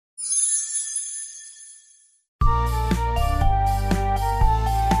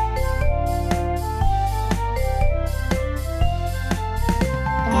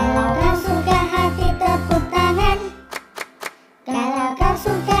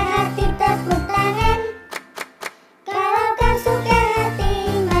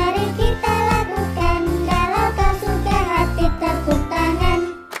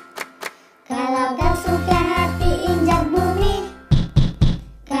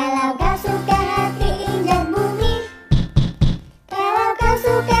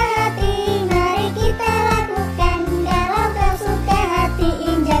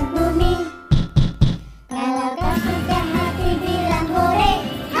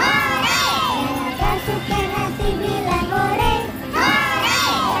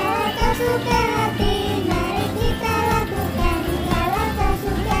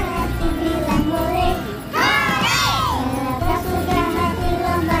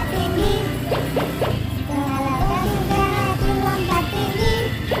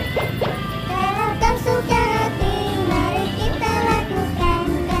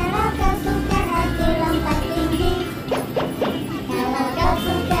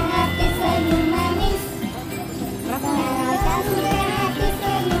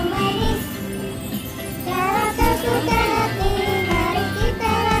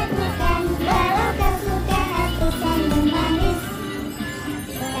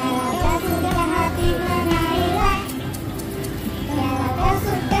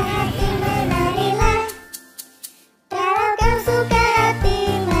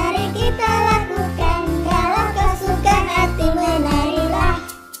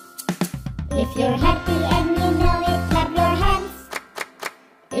If you're happy and you know it, clap your hands.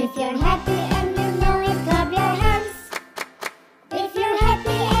 If you're happy and you know it, clap your hands. If you're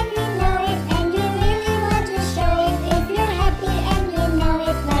happy and you know it, and you really want to show it. If you're happy and you know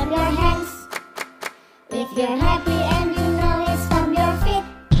it, clap your hands. If you're happy